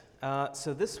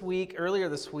Earlier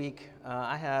this week,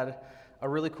 I had a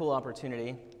really cool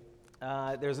opportunity.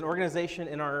 There's an organization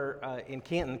in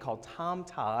Canton called Tom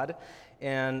Todd,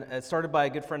 and it's started by a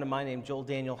good friend of mine named Joel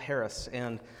Daniel Harris.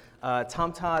 And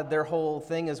Tom Todd, their whole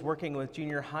thing is working with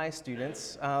junior high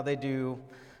students. They do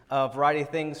a variety of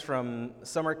things from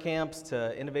summer camps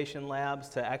to innovation labs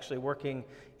to actually working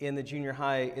in the junior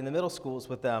high, in the middle schools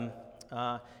with them.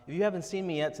 If you haven't seen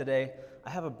me yet today, I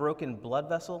have a broken blood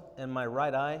vessel in my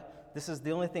right eye. This is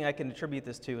the only thing I can attribute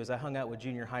this to, is I hung out with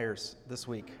junior hires this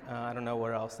week. I don't know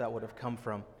where else that would have come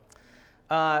from.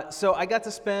 So I got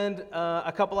to spend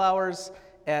a couple hours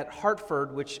at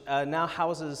Hartford, which now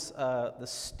houses the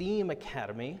STEAM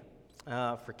Academy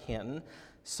for Canton: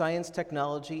 Science,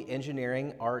 Technology,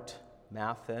 Engineering, Art,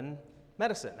 Math, and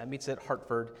Medicine. That meets at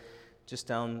Hartford, just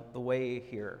down the way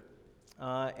here.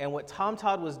 And what Tom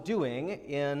Todd was doing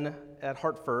at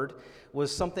Hartford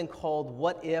was something called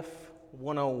What If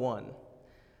 101.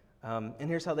 And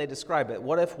here's how they describe it.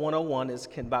 What If 101 is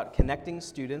about connecting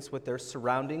students with their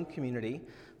surrounding community,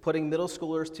 putting middle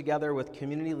schoolers together with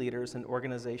community leaders and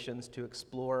organizations to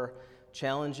explore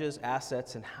challenges,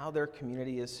 assets, and how their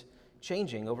community is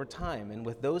changing over time. And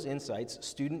with those insights,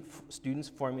 students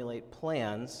formulate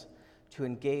plans to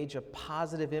engage a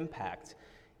positive impact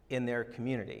in their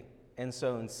community. And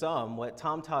so in sum, what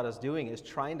Tom Todd is doing is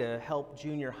trying to help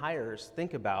junior hires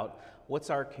think about what's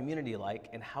our community like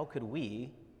and how could we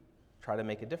try to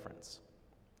make a difference.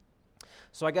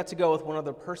 So I got to go with one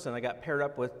other person. I got paired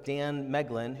up with Dan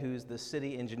Meglin, who's the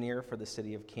city engineer for the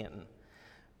city of Canton.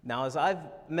 Now, as I've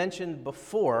mentioned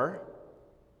before,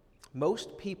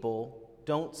 most people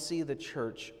don't see the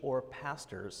church or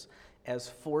pastors as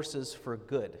forces for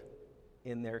good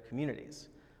in their communities.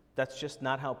 That's just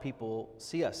not how people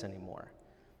see us anymore.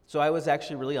 So I was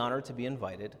actually really honored to be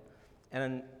invited.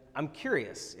 And I'm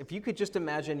curious, if you could just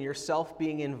imagine yourself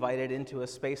being invited into a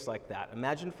space like that.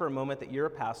 Imagine for a moment that you're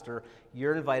a pastor,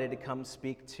 you're invited to come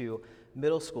speak to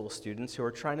middle school students who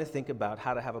are trying to think about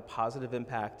how to have a positive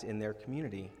impact in their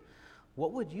community.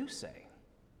 What would you say?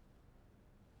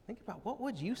 Think about, what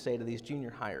would you say to these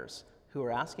junior hires who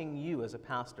are asking you as a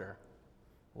pastor,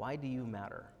 why do you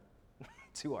matter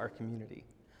to our community?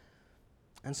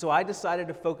 And so I decided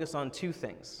to focus on two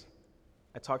things.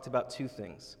 I talked about two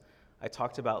things. I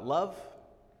talked about love,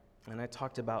 and I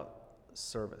talked about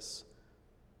service.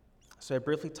 So I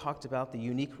briefly talked about the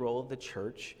unique role of the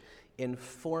church in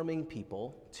forming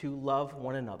people to love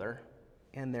one another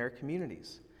and their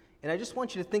communities. And I just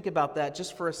want you to think about that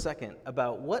just for a second,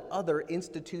 about what other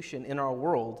institution in our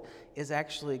world is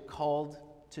actually called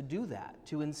to do that,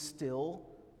 to instill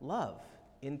love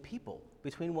in people,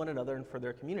 between one another and for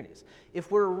their communities. If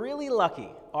we're really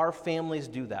lucky, our families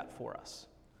do that for us.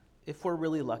 If we're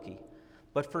really lucky.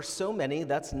 But for so many,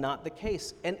 that's not the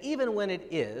case. And even when it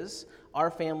is,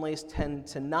 our families tend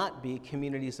to not be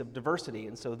communities of diversity.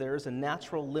 And so there's a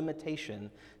natural limitation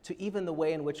to even the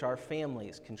way in which our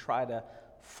families can try to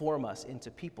form us into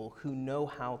people who know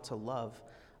how to love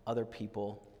other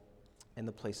people in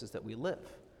the places that we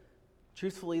live.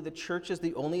 Truthfully, the church is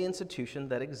the only institution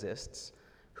that exists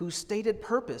whose stated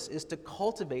purpose is to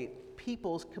cultivate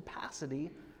people's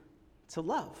capacity to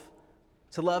love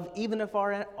even if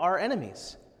our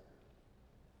enemies.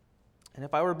 And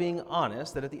if I were being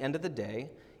honest, that at the end of the day,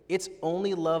 it's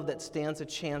only love that stands a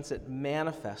chance at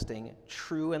manifesting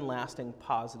true and lasting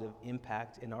positive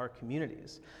impact in our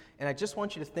communities. And I just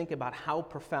want you to think about how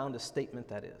profound a statement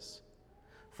that is.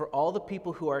 For all the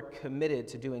people who are committed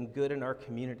to doing good in our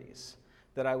communities,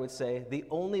 that I would say the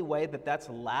only way that that's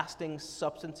lasting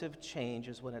substantive change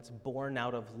is when it's born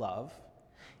out of love.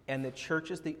 And the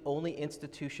church is the only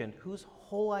institution whose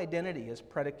whole identity is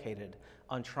predicated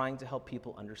on trying to help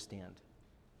people understand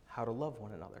how to love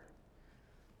one another.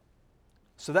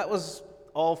 So that was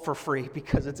all for free,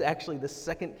 because it's actually the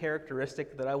second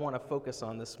characteristic that I want to focus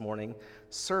on this morning: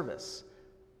 service.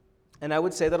 And I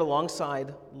would say that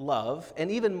alongside love,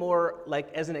 and even more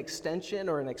like as an extension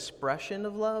or an expression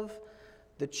of love,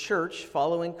 the church,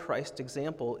 following Christ's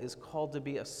example, is called to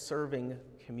be a serving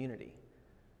community.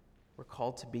 We're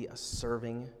called to be a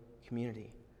serving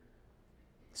community.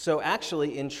 So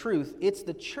actually, in truth, it's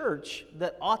the church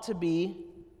that ought to be,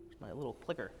 my little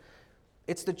clicker,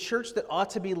 it's the church that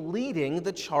ought to be leading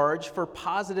the charge for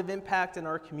positive impact in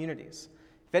our communities.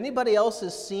 If anybody else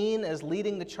is seen as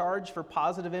leading the charge for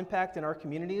positive impact in our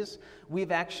communities,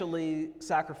 we've actually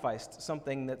sacrificed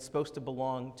something that's supposed to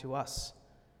belong to us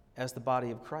as the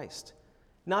body of Christ.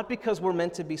 Not because we're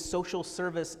meant to be social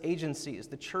service agencies.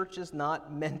 The church is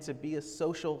not meant to be a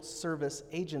social service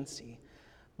agency.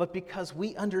 but because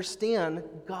we understand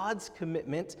God's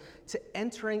commitment to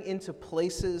entering into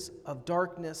places of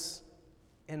darkness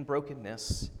and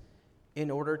brokenness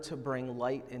in order to bring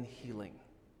light and healing.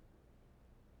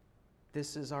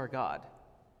 This is our God.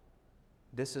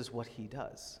 This is what he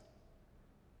does.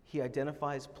 He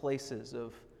identifies places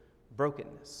of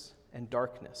brokenness and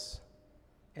darkness,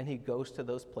 and he goes to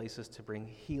those places to bring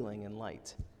healing and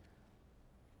light.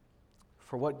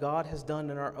 For what God has done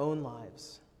in our own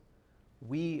lives,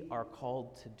 we are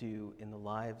called to do in the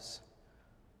lives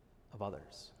of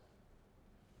others.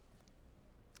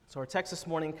 So our text this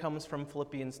morning comes from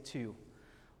Philippians 2,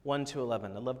 1 to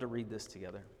 11. I'd love to read this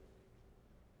together.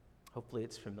 Hopefully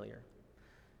it's familiar.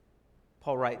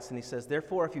 Paul writes, and he says,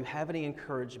 "Therefore, if you have any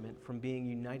encouragement from being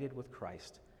united with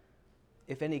Christ,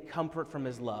 if any comfort from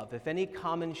his love, if any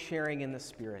common sharing in the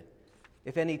Spirit,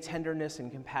 if any tenderness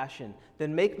and compassion,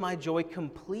 then make my joy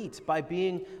complete by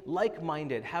being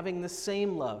like-minded, having the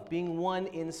same love, being one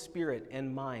in spirit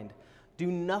and mind.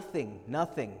 Do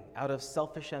nothing out of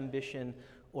selfish ambition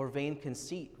or vain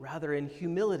conceit. Rather, in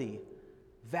humility,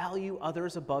 value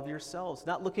others above yourselves,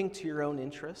 not looking to your own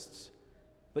interests,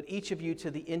 but each of you to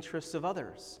the interests of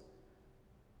others.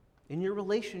 In your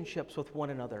relationships with one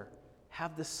another,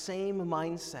 have the same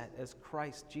mindset as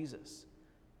Christ Jesus,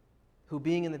 who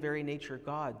being in the very nature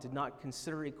God, did not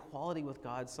consider equality with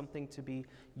God something to be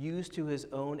used to his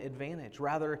own advantage.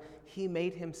 Rather, he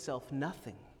made himself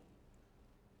nothing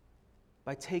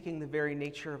by taking the very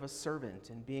nature of a servant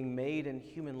and being made in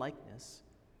human likeness.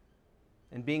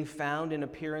 And being found in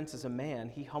appearance as a man,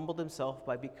 he humbled himself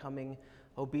by becoming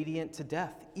obedient to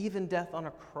death, even death on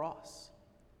a cross.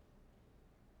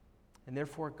 And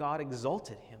therefore God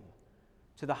exalted him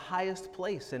to the highest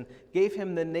place and gave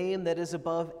him the name that is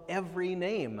above every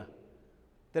name,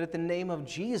 that at the name of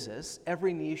Jesus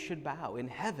every knee should bow in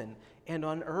heaven and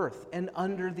on earth and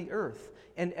under the earth,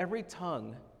 and every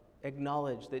tongue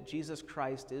acknowledge that Jesus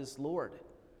Christ is Lord,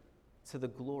 to the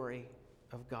glory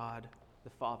of God the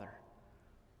Father."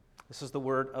 This is the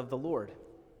word of the Lord.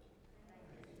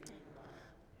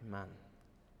 Amen.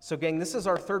 So, gang, this is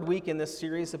our third week in this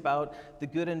series about the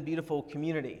good and beautiful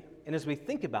community. And as we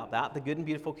think about that, the good and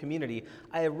beautiful community,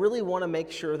 I really want to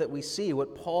make sure that we see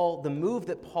the move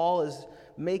that Paul is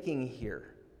making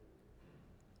here.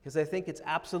 Because I think it's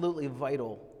absolutely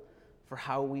vital for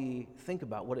how we think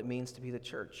about what it means to be the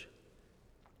church.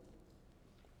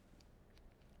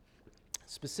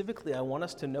 Specifically, I want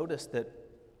us to notice that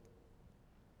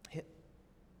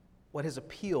what his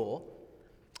appeal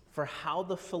for how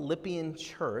the Philippian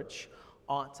church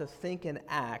ought to think and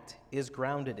act is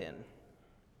grounded in.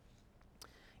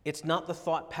 It's not the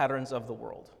thought patterns of the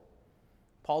world.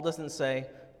 Paul doesn't say,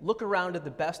 look around at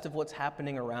the best of what's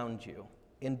happening around you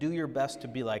and do your best to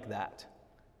be like that.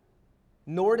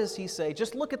 Nor does he say,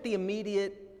 just look at the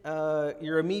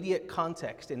your immediate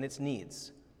context and its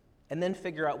needs, and then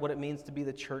figure out what it means to be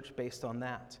the church based on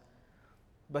that.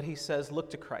 But he says, look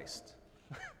to Christ.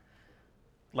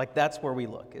 Like that's where we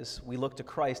look to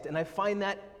Christ. And I find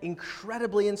that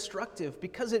incredibly instructive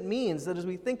because it means that as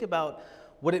we think about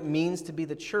what it means to be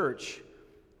the church,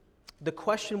 the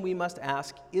question we must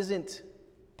ask isn't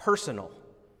personal.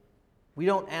 We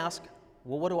don't ask,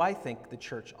 well, what do I think the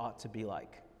church ought to be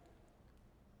like?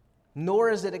 Nor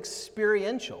is it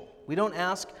experiential. We don't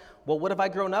ask, well, what have I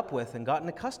grown up with and gotten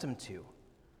accustomed to?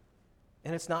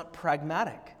 And it's not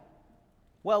pragmatic.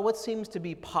 Well, what seems to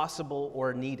be possible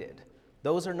or needed?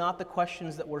 Those are not the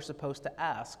questions that we're supposed to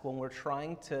ask when we're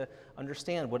trying to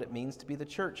understand what it means to be the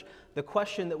church. The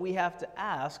question that we have to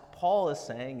ask, Paul is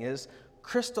saying, is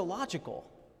Christological.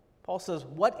 Paul says,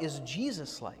 what is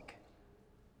Jesus like?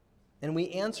 And we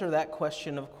answer that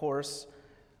question, of course,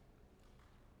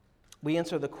 we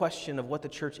answer the question of what the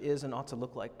church is and ought to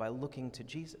look like by looking to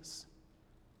Jesus.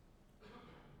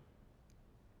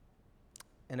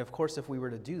 And of course, if we were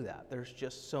to do that, there's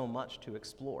just so much to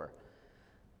explore.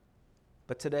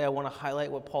 But today I want to highlight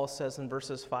what Paul says in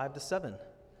verses 5 to 7.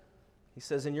 He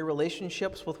says, in your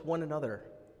relationships with one another,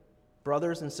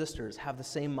 brothers and sisters, have the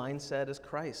same mindset as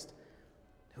Christ,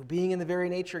 who being in the very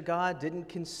nature God, didn't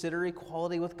consider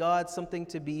equality with God something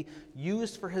to be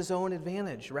used for his own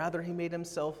advantage. Rather, he made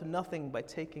himself nothing by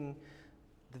taking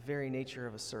the very nature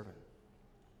of a servant.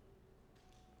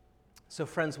 So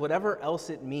friends, whatever else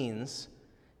it means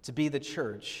to be the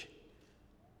church,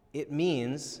 it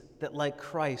means that like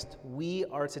Christ, we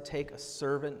are to take a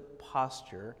servant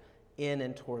posture in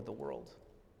and toward the world.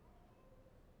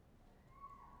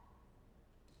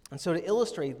 And so to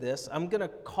illustrate this, I'm going to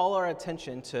call our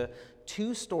attention to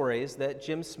two stories that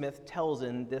James Smith tells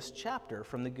in this chapter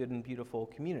from the Good and Beautiful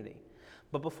Community.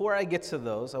 But before I get to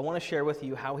those, I want to share with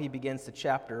you how he begins the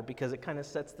chapter because it kind of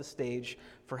sets the stage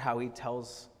for how he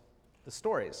tells the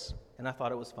stories. And I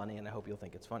thought it was funny, and I hope you'll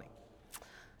think it's funny.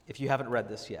 If you haven't read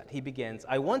this yet, he begins,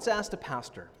 I once asked a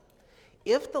pastor,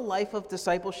 if the life of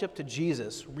discipleship to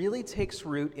Jesus really takes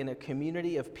root in a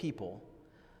community of people,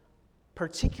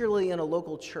 particularly in a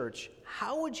local church,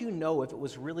 how would you know if it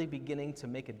was really beginning to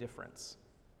make a difference?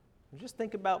 Just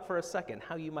think about for a second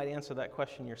how you might answer that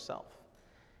question yourself.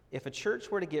 If a church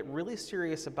were to get really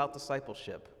serious about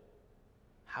discipleship,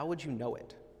 how would you know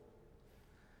it?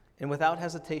 And without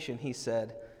hesitation, he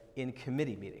said, in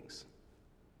committee meetings.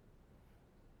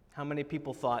 How many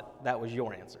people thought that was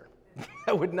your answer?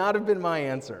 That would not have been my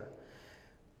answer.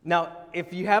 Now,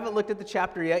 if you haven't looked at the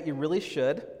chapter yet, you really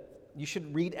should. You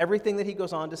should read everything that he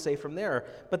goes on to say from there.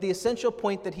 But the essential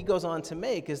point that he goes on to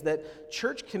make is that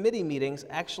church committee meetings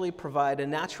actually provide a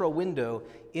natural window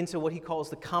into what he calls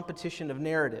the competition of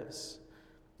narratives.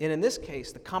 And in this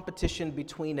case, the competition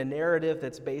between a narrative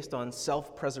that's based on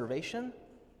self-preservation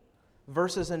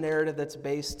versus a narrative that's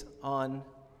based on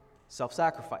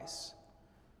self-sacrifice.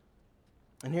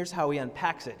 And here's how he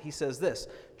unpacks it. He says this,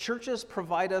 churches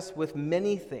provide us with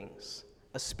many things,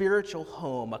 a spiritual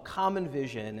home, a common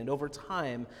vision, and over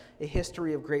time, a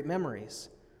history of great memories.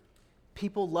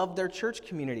 People love their church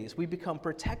communities. We become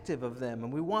protective of them,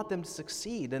 and we want them to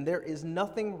succeed. And there is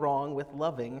nothing wrong with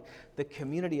loving the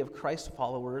community of Christ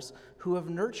followers who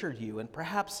have nurtured you and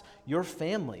perhaps your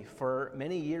family for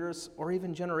many years or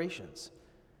even generations.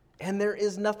 And there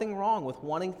is nothing wrong with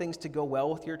wanting things to go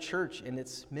well with your church and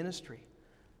its ministry.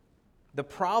 The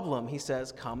problem, he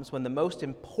says, comes when the most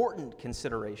important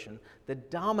consideration, the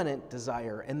dominant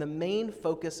desire, and the main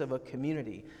focus of a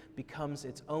community becomes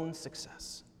its own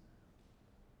success.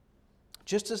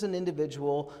 Just as an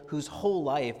individual whose whole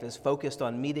life is focused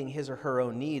on meeting his or her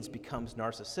own needs becomes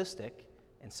narcissistic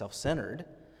and self-centered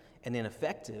and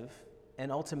ineffective and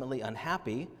ultimately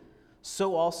unhappy,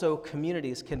 so also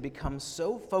communities can become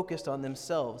so focused on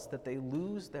themselves that they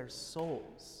lose their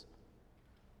souls.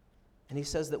 And he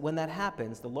says that when that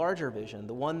happens, the larger vision,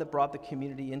 the one that brought the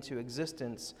community into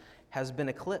existence, has been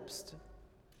eclipsed.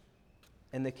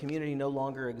 And the community no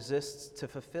longer exists to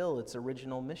fulfill its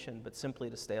original mission, but simply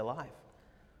to stay alive.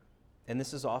 And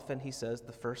this is often, he says,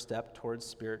 the first step towards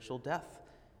spiritual death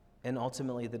and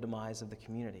ultimately the demise of the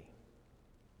community.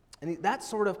 And that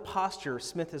sort of posture,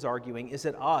 Smith is arguing, is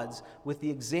at odds with the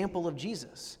example of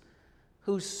Jesus,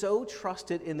 who so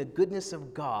trusted in the goodness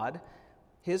of God,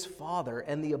 his Father,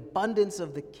 and the abundance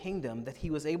of the kingdom that he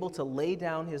was able to lay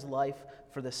down his life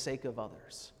for the sake of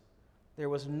others. There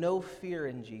was no fear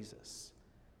in Jesus.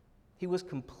 He was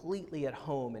completely at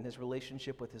home in his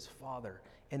relationship with his Father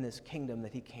and this kingdom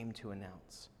that he came to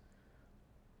announce.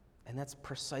 And that's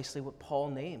precisely what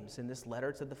Paul names in this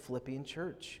letter to the Philippian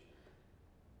church.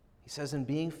 He says, in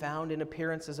being found in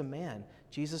appearance as a man,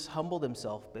 Jesus humbled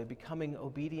himself by becoming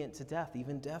obedient to death,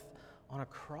 even death on a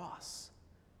cross.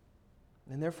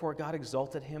 And therefore God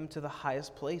exalted him to the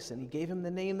highest place, and he gave him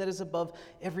the name that is above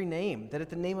every name, that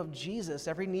at the name of Jesus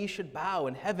every knee should bow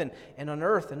in heaven and on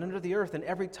earth and under the earth, and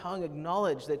every tongue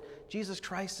acknowledge that Jesus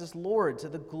Christ is Lord, to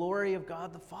the glory of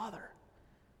God the Father.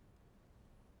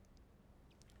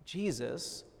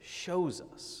 Jesus shows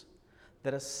us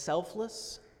that a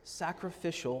selfless,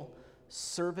 sacrificial,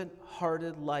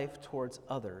 servant-hearted life towards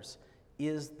others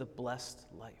is the blessed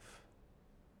life.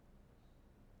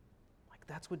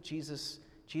 That's what Jesus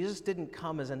didn't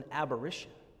come as an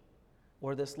aberration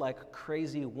or this like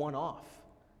crazy one-off.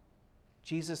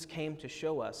 Jesus came to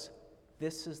show us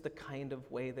this is the kind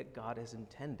of way that God has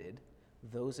intended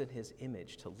those in his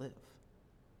image to live.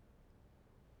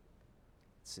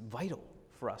 It's vital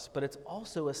for us, but it's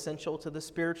also essential to the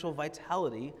spiritual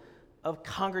vitality of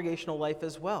congregational life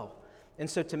as well. And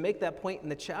so to make that point in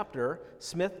the chapter,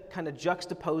 Smith kind of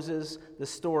juxtaposes the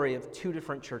story of two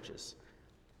different churches.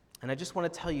 And I just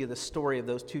want to tell you the story of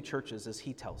those two churches as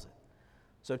he tells it.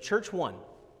 So church one,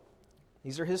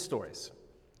 these are his stories.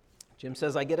 Jim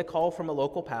says, I get a call from a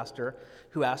local pastor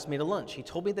who asked me to lunch. He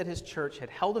told me that his church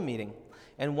had held a meeting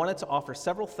and wanted to offer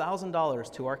several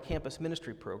 $1,000s to our campus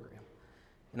ministry program.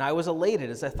 And I was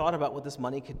elated as I thought about what this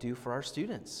money could do for our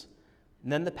students.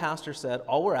 And then the pastor said,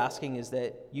 all we're asking is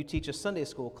that you teach a Sunday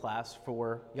school class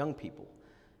for young people.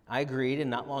 I agreed, and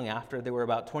not long after, there were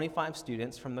about 25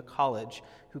 students from the college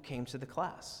who came to the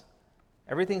class.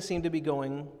 Everything seemed to be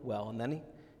going well, and then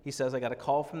he says, I got a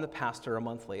call from the pastor a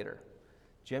month later.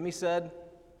 Jimmy said,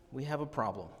 we have a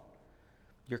problem.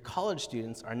 Your college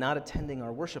students are not attending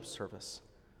our worship service.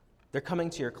 They're coming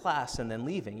to your class and then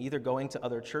leaving, either going to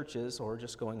other churches or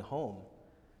just going home.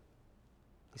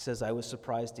 He says, I was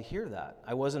surprised to hear that.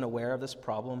 I wasn't aware of this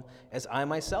problem, as I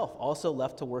myself also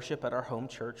left to worship at our home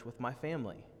church with my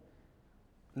family.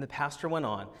 And the pastor went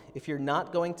on, if you're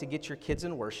not going to get your kids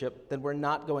in worship, then we're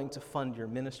not going to fund your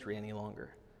ministry any longer.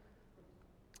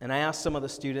 And I asked some of the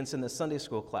students in the Sunday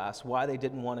school class why they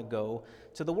didn't want to go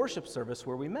to the worship service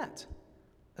where we met,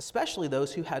 especially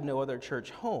those who had no other church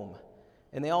home.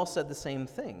 And they all said the same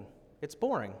thing. It's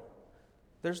boring.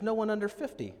 There's no one under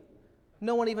 50.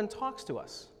 No one even talks to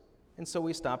us. And so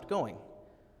we stopped going.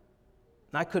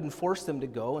 And I couldn't force them to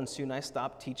go, and soon I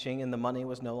stopped teaching and the money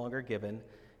was no longer given.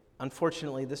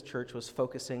 Unfortunately, this church was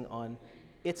focusing on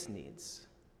its needs,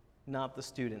 not the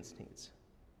students' needs.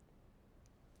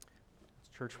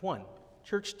 That's church 1.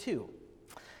 Church 2.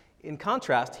 In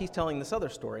contrast, he's telling this other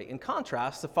story. In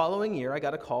contrast, the following year, I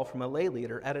got a call from a lay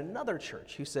leader at another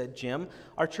church who said, Jim,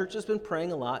 our church has been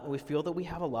praying a lot, and we feel that we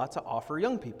have a lot to offer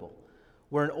young people.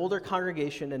 We're an older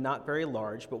congregation and not very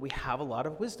large, but we have a lot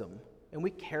of wisdom, and we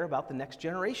care about the next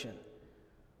generation.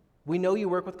 We know you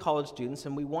work with college students,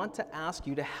 and we want to ask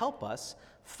you to help us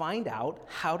find out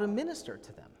how to minister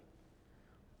to them.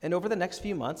 And over the next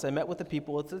few months, I met with the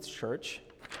people at this church.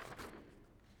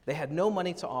 They had no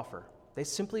money to offer. They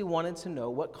simply wanted to know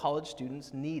what college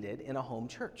students needed in a home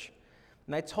church.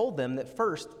 And I told them that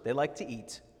first, they like to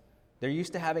eat. They're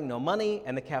used to having no money,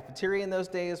 and the cafeteria in those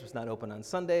days was not open on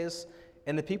Sundays.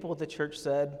 And the people at the church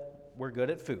said, we're good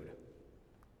at food.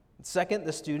 Second,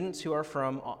 the students who are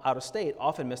from out of state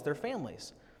often miss their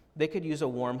families. They could use a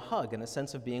warm hug and a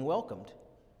sense of being welcomed.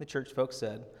 The church folks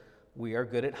said, we are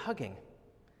good at hugging.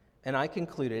 And I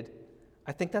concluded,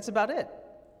 I think that's about it.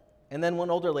 And then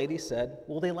one older lady said,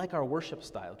 well, they like our worship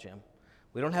style, Jim.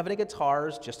 We don't have any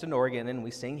guitars, just an organ, and we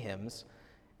sing hymns.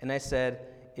 And I said,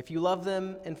 if you love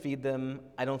them and feed them,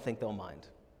 I don't think they'll mind.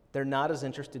 They're not as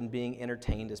interested in being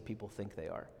entertained as people think they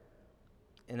are.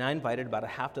 And I invited about a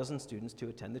half dozen students to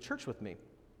attend the church with me.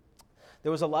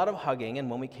 There was a lot of hugging, and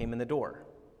when we came in the door,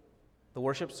 the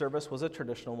worship service was a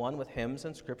traditional one with hymns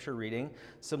and scripture reading,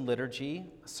 some liturgy,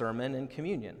 a sermon, and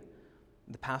communion.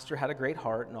 The pastor had a great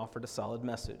heart and offered a solid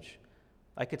message.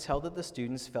 I could tell that the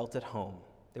students felt at home.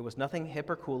 There was nothing hip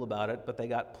or cool about it, but they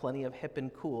got plenty of hip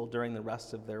and cool during the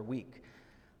rest of their week.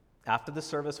 After the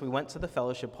service, we went to the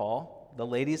fellowship hall. The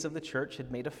ladies of the church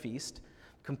had made a feast,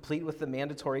 complete with the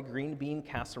mandatory green bean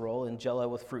casserole and Jell-O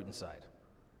with fruit inside.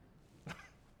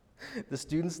 The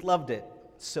students loved it.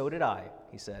 So did I,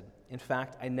 he said. In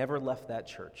fact, I never left that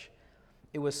church.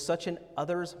 It was such an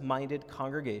others-minded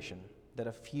congregation that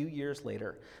a few years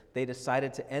later, they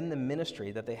decided to end the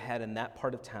ministry that they had in that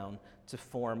part of town to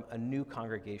form a new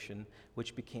congregation,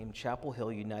 which became Chapel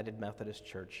Hill United Methodist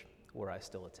Church, where I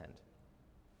still attend.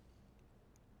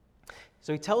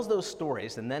 So he tells those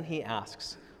stories, and then he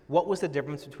asks, what was the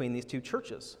difference between these two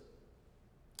churches?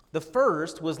 The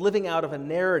first was living out of a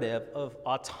narrative of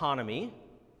autonomy.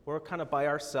 We're kind of by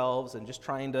ourselves and just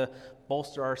trying to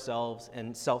bolster ourselves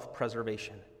and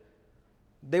self-preservation.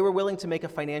 They were willing to make a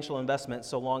financial investment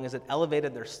so long as it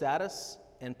elevated their status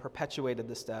and perpetuated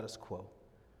the status quo.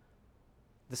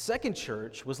 The second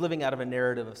church was living out of a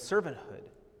narrative of servanthood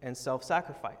and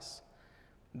self-sacrifice.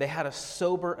 They had a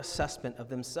sober assessment of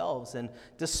themselves, and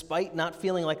despite not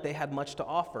feeling like they had much to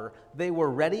offer, they were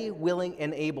ready, willing,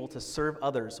 and able to serve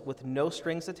others with no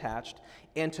strings attached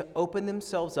and to open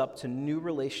themselves up to new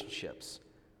relationships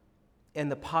and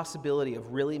the possibility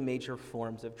of really major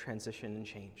forms of transition and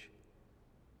change.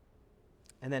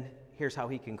 And then here's how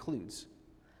he concludes.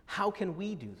 How can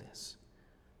we do this?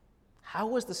 How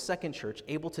was the second church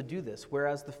able to do this,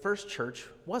 whereas the first church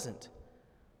wasn't?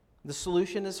 The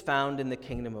solution is found in the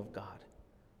kingdom of God.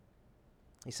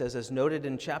 He says, as noted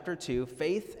in chapter 2,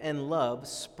 faith and love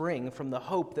spring from the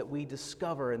hope that we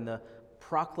discover in the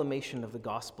proclamation of the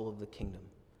gospel of the kingdom.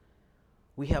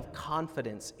 We have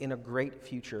confidence in a great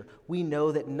future. We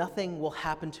know that nothing will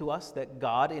happen to us that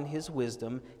God in his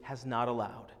wisdom has not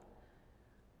allowed,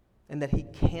 and that he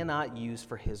cannot use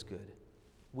for his good.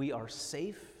 We are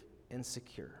safe and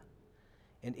secure.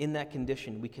 And in that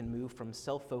condition, we can move from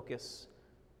self-focus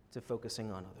to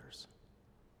focusing on others.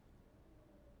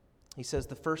 He says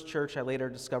the first church I later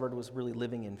discovered was really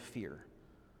living in fear.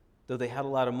 Though they had a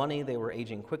lot of money, they were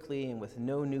aging quickly, and with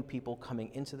no new people coming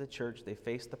into the church, they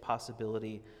faced the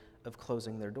possibility of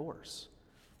closing their doors.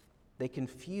 They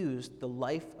confused the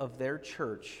life of their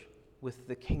church with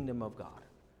the kingdom of God.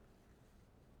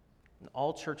 And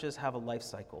all churches have a life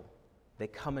cycle. They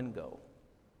come and go,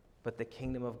 but the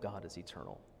kingdom of God is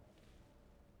eternal.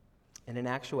 And in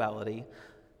actuality,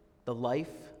 the life,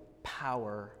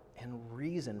 power, and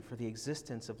reason for the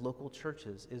existence of local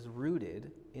churches is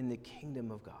rooted in the kingdom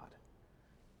of God,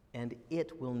 and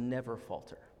it will never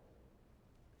falter.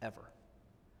 ever.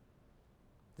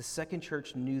 The second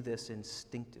church knew this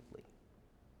instinctively.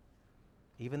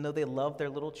 Even though they loved their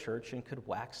little church and could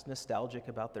wax nostalgic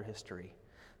about their history,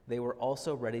 they were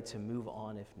also ready to move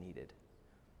on if needed,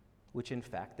 which in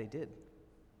fact they did.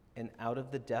 And out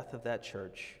of the death of that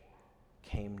church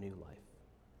came new life.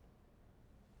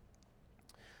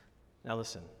 Now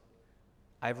listen,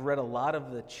 I've read a lot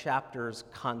of the chapter's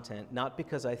content, not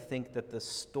because I think that the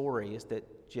stories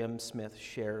that Jim Smith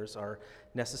shares are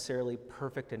necessarily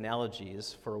perfect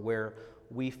analogies for where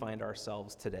we find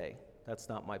ourselves today. That's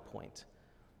not my point.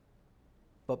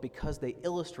 But because they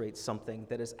illustrate something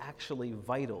that is actually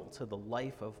vital to the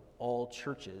life of all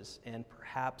churches, and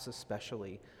perhaps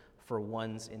especially for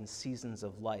ones in seasons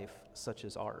of life such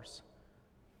as ours.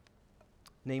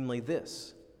 Namely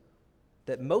this,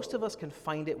 that most of us can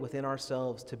find it within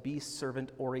ourselves to be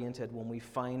servant-oriented when we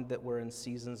find that we're in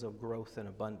seasons of growth and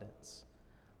abundance.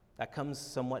 That comes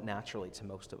somewhat naturally to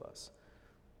most of us.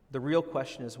 The real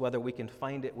question is whether we can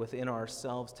find it within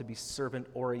ourselves to be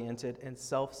servant-oriented and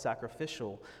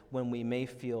self-sacrificial when we may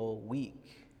feel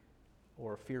weak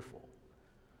or fearful.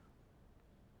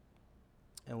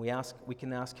 And we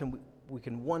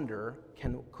can wonder,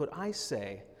 could I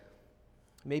say,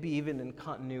 maybe even in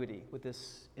continuity with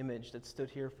this image that stood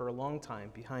here for a long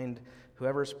time behind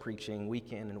whoever's preaching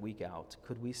week in and week out,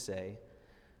 could we say,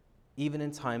 even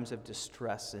in times of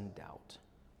distress and doubt,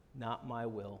 not my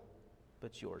will,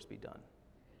 but yours be done.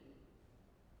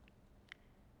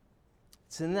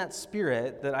 It's in that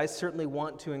spirit that I certainly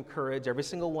want to encourage every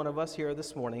single one of us here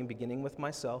this morning, beginning with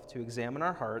myself, to examine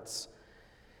our hearts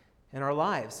and our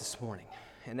lives this morning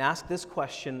and ask this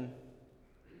question.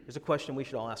 Here's a question we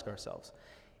should all ask ourselves.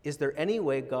 Is there any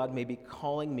way God may be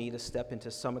calling me to step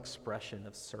into some expression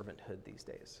of servanthood these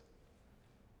days?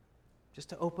 Just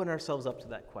to open ourselves up to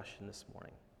that question this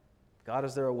morning. God,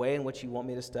 is there a way in which you want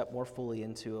me to step more fully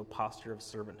into a posture of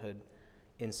servanthood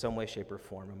in some way, shape, or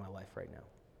form in my life right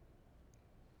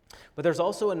now? But there's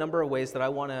also a number of ways that I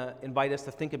want to invite us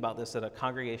to think about this at a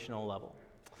congregational level.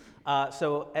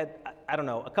 So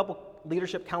a couple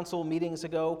leadership council meetings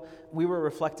ago, we were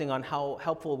reflecting on how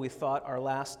helpful we thought our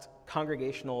last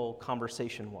congregational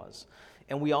conversation was.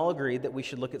 And we all agreed that we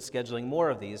should look at scheduling more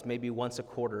of these, maybe once a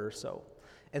quarter or so.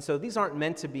 And so these aren't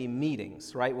meant to be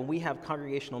meetings, right? When we have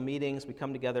congregational meetings, we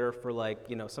come together for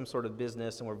some sort of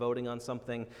business and we're voting on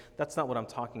something. That's not what I'm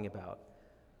talking about.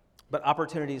 But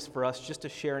opportunities for us just to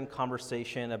share in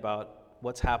conversation about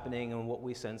what's happening and what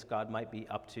we sense God might be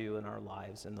up to in our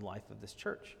lives and the life of this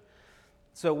church.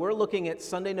 So we're looking at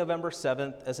Sunday, November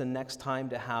 7th as a next time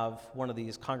to have one of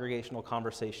these congregational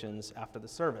conversations after the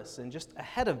service. And just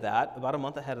ahead of that, about a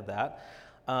month ahead of that,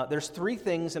 there's three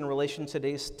things in relation to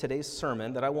today's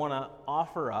sermon that I want to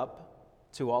offer up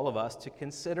to all of us to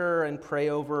consider and pray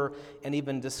over and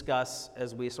even discuss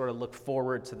as we sort of look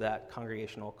forward to that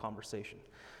congregational conversation.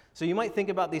 So you might think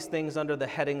about these things under the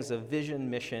headings of vision,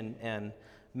 mission, and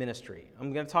ministry.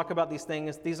 I'm going to talk about these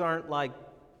things. These aren't like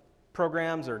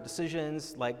programs or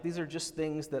decisions. These are just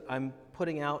things that I'm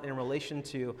putting out in relation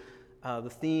to the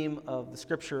theme of the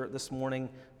scripture this morning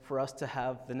for us to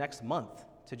have the next month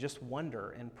to just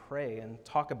wonder and pray and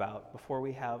talk about before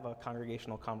we have a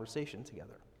congregational conversation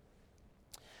together.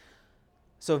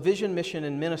 So vision, mission,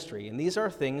 and ministry. And these are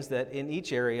things that in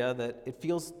each area that it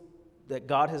feels that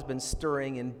God has been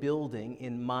stirring and building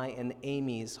in my and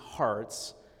Amy's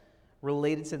hearts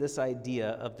related to this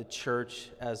idea of the church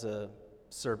as a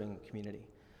serving community.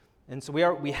 And so we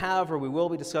will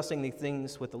be discussing these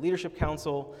things with the leadership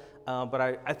council, but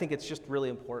I think it's just really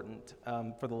important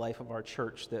for the life of our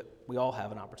church that we all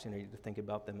have an opportunity to think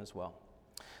about them as well.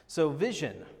 So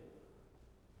vision.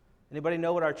 Anybody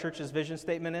know what our church's vision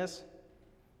statement is?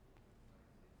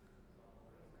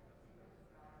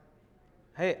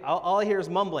 Hey, all I hear is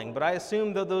mumbling, but I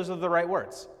assume that those are the right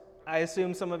words. I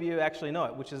assume some of you actually know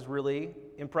it, which is really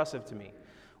impressive to me.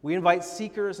 We invite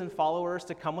seekers and followers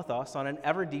to come with us on an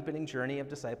ever-deepening journey of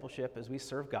discipleship as we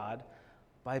serve God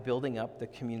by building up the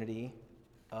community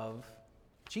of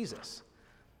Jesus.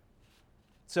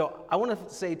 So I want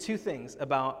to say two things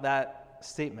about that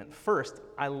statement. First,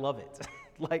 I love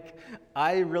it.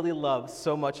 I really love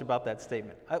so much about that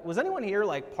statement. Was anyone here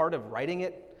part of writing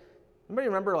it? Anybody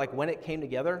remember when it came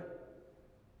together?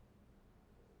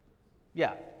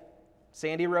 Yeah.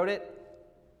 Sandy wrote it?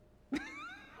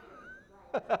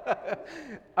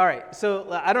 All right, so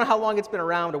I don't know how long it's been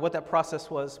around or what that process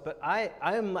was, but I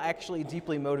am actually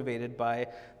deeply motivated by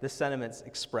the sentiments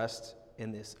expressed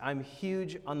in this. I'm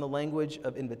huge on the language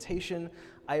of invitation.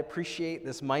 I appreciate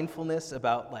this mindfulness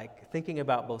about thinking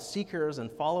about both seekers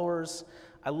and followers.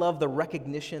 I love the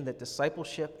recognition that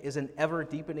discipleship is an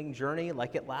ever-deepening journey,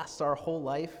 like it lasts our whole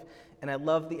life. And I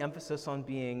love the emphasis on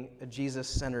being a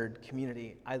Jesus-centered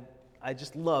community. I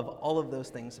just love all of those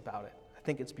things about it. I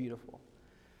think it's beautiful.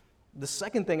 The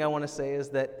second thing I want to say is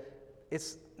that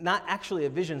it's not actually a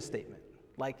vision statement,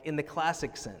 like in the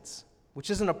classic sense,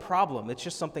 which isn't a problem. It's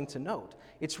just something to note.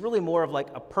 It's really more of like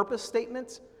a purpose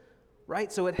statement,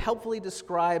 right? So it helpfully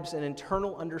describes an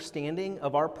internal understanding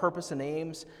of our purpose and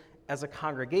aims as a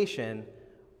congregation,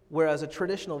 whereas a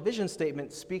traditional vision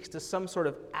statement speaks to some sort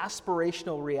of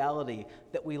aspirational reality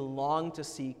that we long to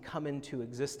see come into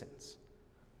existence.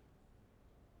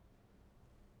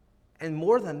 And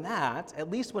more than that, at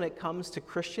least when it comes to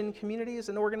Christian communities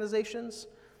and organizations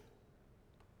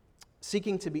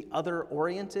seeking to be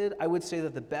other-oriented, I would say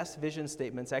that the best vision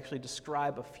statements actually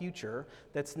describe a future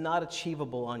that's not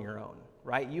achievable on your own,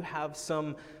 right? You have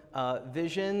some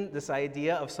vision, this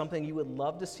idea of something you would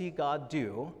love to see God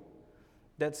do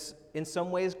that's in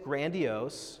some ways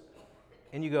grandiose,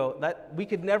 and you go, that we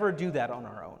could never do that on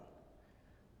our own.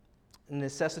 It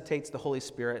necessitates the Holy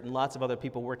Spirit and lots of other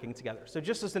people working together. So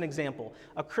just as an example,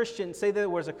 say there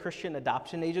was a Christian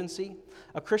adoption agency.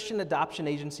 A Christian adoption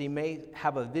agency may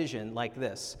have a vision like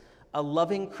this: a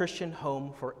loving Christian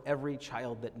home for every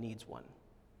child that needs one,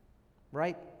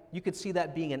 right? You could see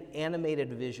that being an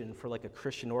animated vision for like a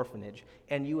Christian orphanage,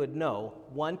 and you would know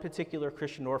one particular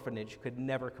Christian orphanage could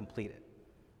never complete it.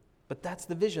 But that's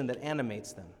the vision that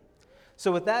animates them.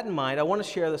 So with that in mind, I want to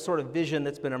share the sort of vision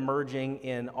that's been emerging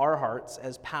in our hearts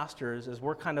as pastors, as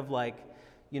we're kind of like,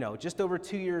 just over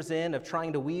 2 years in of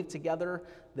trying to weave together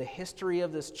the history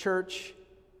of this church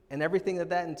and everything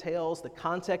that entails, the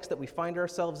context that we find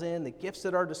ourselves in, the gifts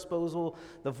at our disposal,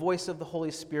 the voice of the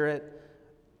Holy Spirit.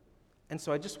 And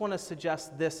so I just want to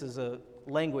suggest this as a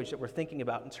language that we're thinking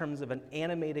about in terms of an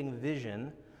animating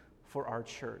vision for our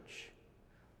church,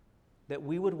 that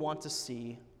we would want to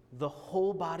see the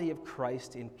whole body of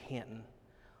Christ in Canton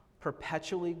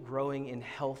perpetually growing in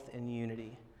health and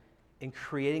unity, and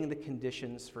creating the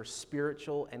conditions for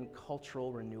spiritual and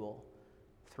cultural renewal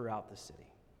throughout the city.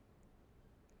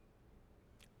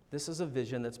 This is a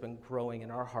vision that's been growing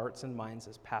in our hearts and minds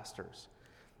as pastors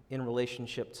in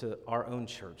relationship to our own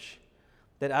church,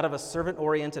 that out of a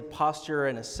servant-oriented posture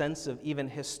and a sense of even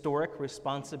historic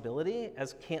responsibility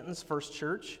as Canton's first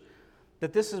church,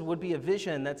 that this would be a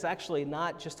vision that's actually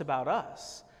not just about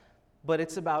us, but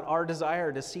it's about our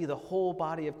desire to see the whole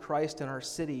body of Christ in our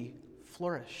city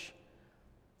flourish.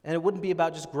 And it wouldn't be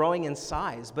about just growing in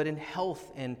size, but in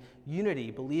health and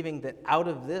unity, believing that out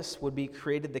of this would be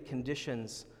created the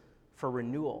conditions for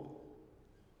renewal,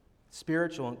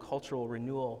 spiritual and cultural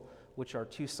renewal, which are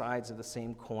two sides of the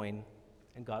same coin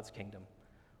in God's kingdom.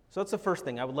 So that's the first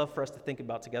thing I would love for us to think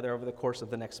about together over the course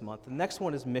of the next month. The next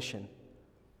one is mission.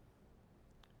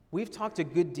 We've talked a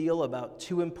good deal about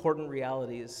two important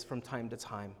realities from time to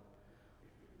time.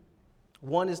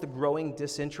 One is the growing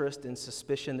disinterest and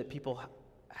suspicion that people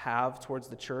have towards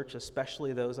the church,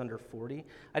 especially those under 40.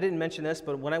 I didn't mention this,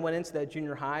 but when I went into that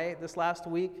junior high this last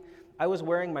week, I was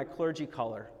wearing my clergy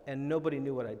collar, and nobody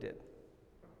knew what I did.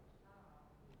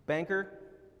 Banker,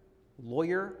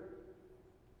 lawyer,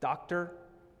 doctor.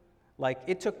 Like,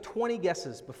 it took 20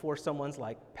 guesses before someone's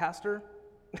like, pastor?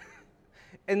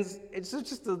 And it's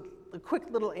just a quick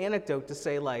little anecdote to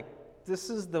say, like, this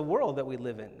is the world that we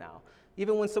live in now.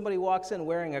 Even when somebody walks in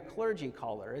wearing a clergy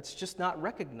collar, it's just not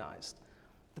recognized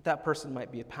that that person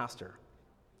might be a pastor.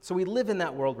 So we live in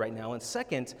that world right now. And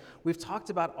second, we've talked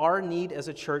about our need as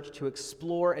a church to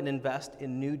explore and invest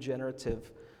in new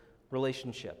generative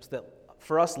relationships, that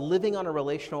for us, living on a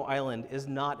relational island is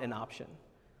not an option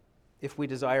if we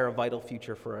desire a vital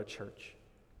future for our church.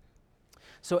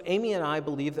 So Amy and I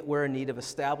believe that we're in need of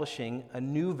establishing a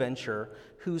new venture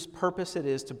whose purpose it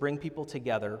is to bring people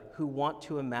together who want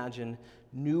to imagine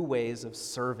new ways of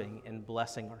serving and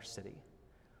blessing our city.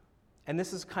 And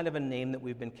this is kind of a name that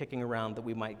we've been kicking around that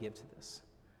we might give to this.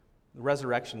 The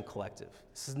Resurrection Collective.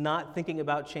 This is not thinking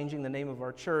about changing the name of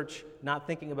our church, not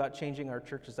thinking about changing our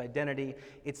church's identity.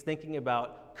 It's thinking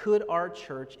about, could our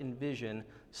church envision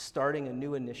starting a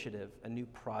new initiative, a new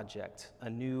project, a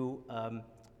new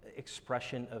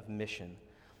expression of mission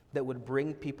that would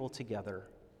bring people together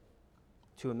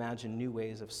to imagine new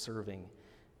ways of serving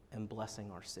and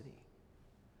blessing our city.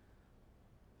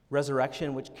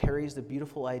 Resurrection, which carries the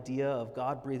beautiful idea of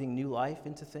God breathing new life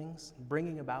into things,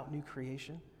 bringing about new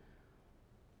creation.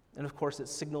 And of course, it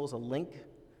signals a link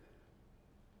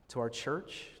to our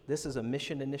church. This is a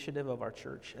mission initiative of our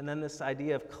church. And then this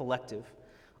idea of collective,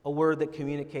 a word that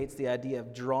communicates the idea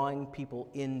of drawing people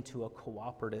into a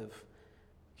cooperative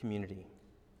community.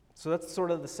 So that's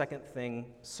sort of the second thing,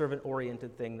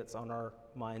 servant-oriented thing that's on our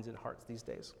minds and hearts these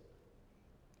days.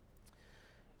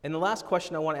 And the last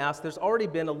question I want to ask, there's already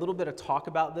been a little bit of talk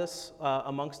about this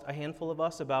amongst a handful of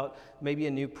us about maybe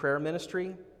a new prayer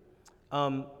ministry.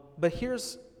 But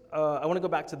here's, I want to go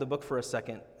back to the book for a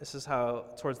second. This is how,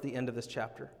 towards the end of this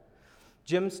chapter.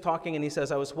 Jim's talking and he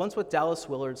says, I was once with Dallas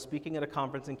Willard speaking at a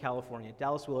conference in California.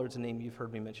 Dallas Willard's a name you've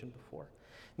heard me mention before.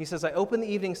 And he says, I opened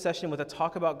the evening session with a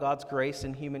talk about God's grace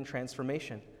and human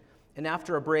transformation. And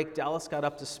after a break, Dallas got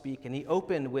up to speak and he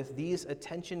opened with these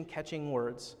attention-catching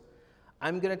words,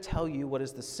 I'm going to tell you what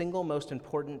is the single most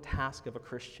important task of a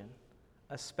Christian,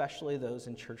 especially those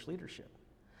in church leadership.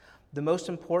 The most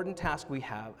important task we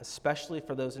have, especially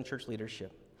for those in church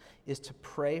leadership, is to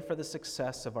pray for the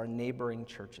success of our neighboring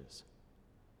churches.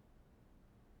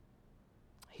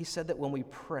 He said that when we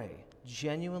pray,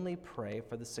 genuinely pray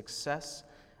for the success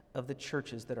of the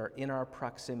churches that are in our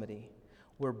proximity,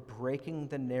 we're breaking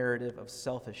the narrative of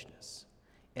selfishness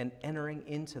and entering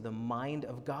into the mind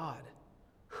of God,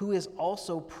 who is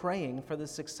also praying for the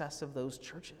success of those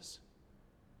churches.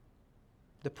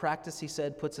 The practice, he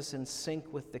said, puts us in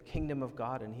sync with the kingdom of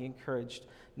God, and he encouraged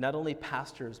not only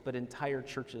pastors, but entire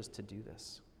churches to do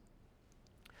this.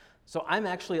 So I'm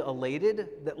actually elated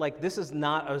that this is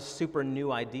not a super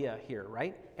new idea here,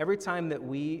 right? Every time that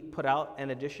we put out an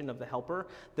edition of The Helper,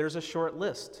 there's a short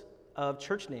list of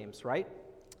church names, right,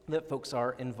 that folks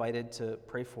are invited to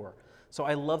pray for. So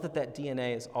I love that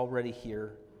DNA is already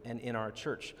here and in our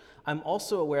church. I'm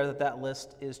also aware that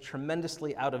list is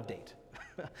tremendously out of date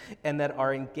and that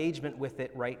our engagement with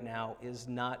it right now is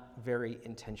not very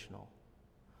intentional.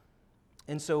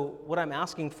 And so what I'm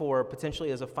asking for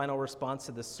potentially as a final response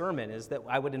to this sermon is that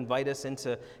I would invite us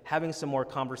into having some more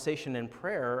conversation and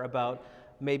prayer about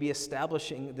maybe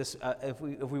establishing this, if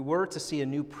we were to see a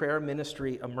new prayer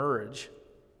ministry emerge,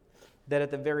 that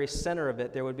at the very center of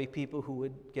it there would be people who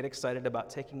would get excited about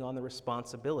taking on the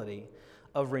responsibility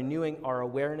of renewing our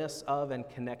awareness of and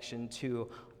connection to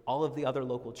all of the other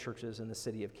local churches in the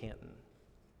city of Canton,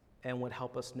 and would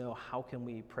help us know how can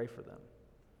we pray for them,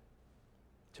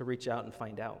 to reach out and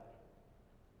find out.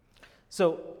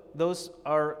 So those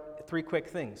are three quick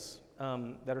things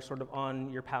that are sort of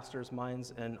on your pastor's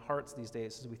minds and hearts these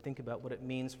days as we think about what it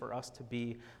means for us to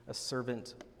be a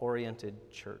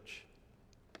servant-oriented church.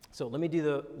 So let me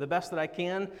do the best that I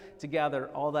can to gather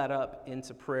all that up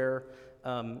into prayer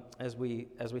as we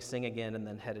sing again and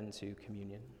then head into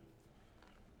communion.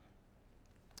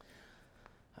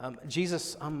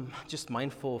 Jesus, I'm just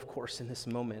mindful, of course, in this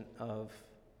moment of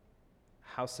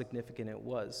how significant it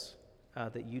was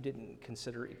that you didn't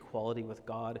consider equality with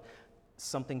God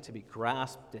something to be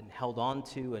grasped and held on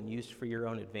to and used for your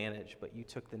own advantage, but you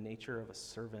took the nature of a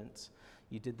servant.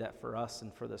 You did that for us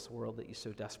and for this world that you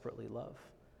so desperately love.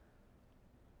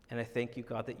 And I thank you,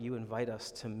 God, that you invite us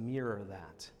to mirror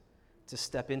that, to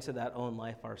step into that own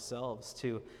life ourselves,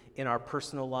 to, in our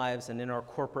personal lives and in our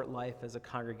corporate life as a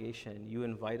congregation, you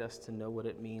invite us to know what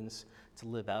it means to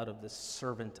live out of this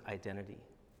servant identity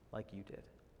like you did.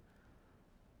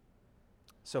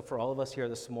 So for all of us here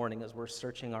this morning, as we're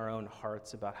searching our own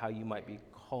hearts about how you might be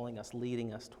calling us,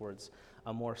 leading us towards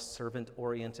a more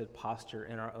servant-oriented posture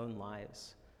in our own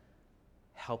lives,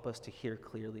 help us to hear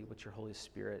clearly what your Holy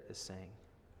Spirit is saying.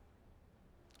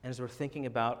 And as we're thinking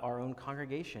about our own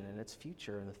congregation and its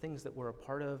future and the things that we're a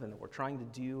part of and that we're trying to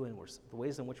do and the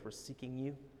ways in which we're seeking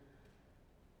you,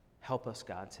 help us,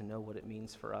 God, to know what it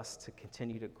means for us to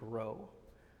continue to grow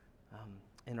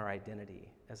in our identity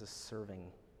as a serving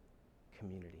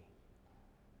community.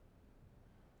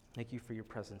 Thank you for your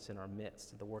presence in our midst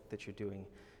and the work that you're doing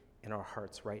in our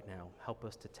hearts right now. Help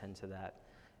us to tend to that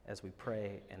as we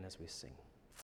pray and as we sing.